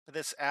For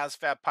this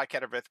ASVAB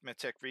PiCAT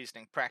arithmetic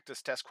reasoning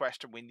practice test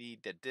question, we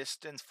need the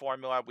distance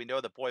formula. We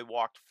know the boy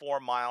walked 4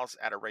 miles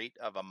at a rate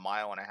of a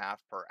mile and a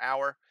half per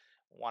hour.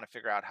 We want to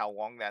figure out how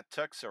long that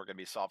took, so we're going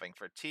to be solving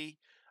for t.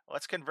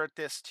 Let's convert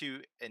this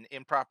to an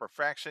improper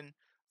fraction.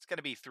 It's going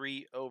to be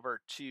 3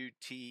 over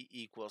 2t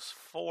equals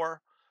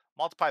 4.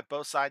 Multiply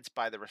both sides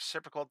by the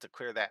reciprocal to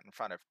clear that in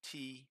front of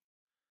t.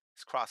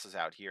 This crosses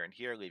out here and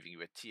here, leaving you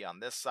with t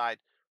on this side.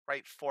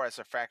 Write 4 as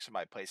a fraction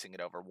by placing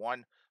it over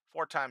 1.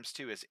 4 times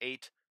 2 is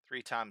 8.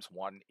 3 times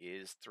 1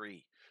 is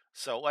 3.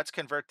 So let's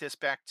convert this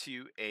back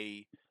to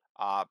a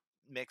uh,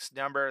 mixed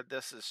number.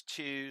 This is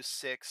 2,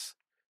 6,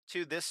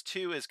 2. This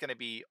 2 is going to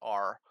be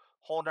our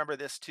whole number.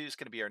 This 2 is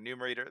going to be our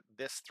numerator.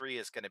 This 3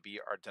 is going to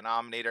be our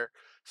denominator.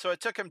 So it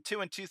took him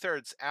 2 and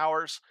 2/3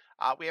 hours.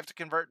 We have to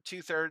convert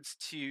 2/3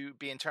 to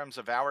be in terms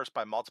of hours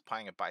by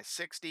multiplying it by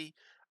 60.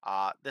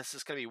 This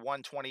is going to be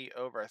 120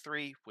 over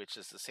 3, which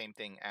is the same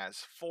thing as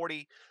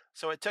 40.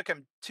 So it took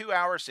him 2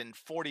 hours and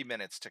 40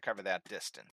 minutes to cover that distance.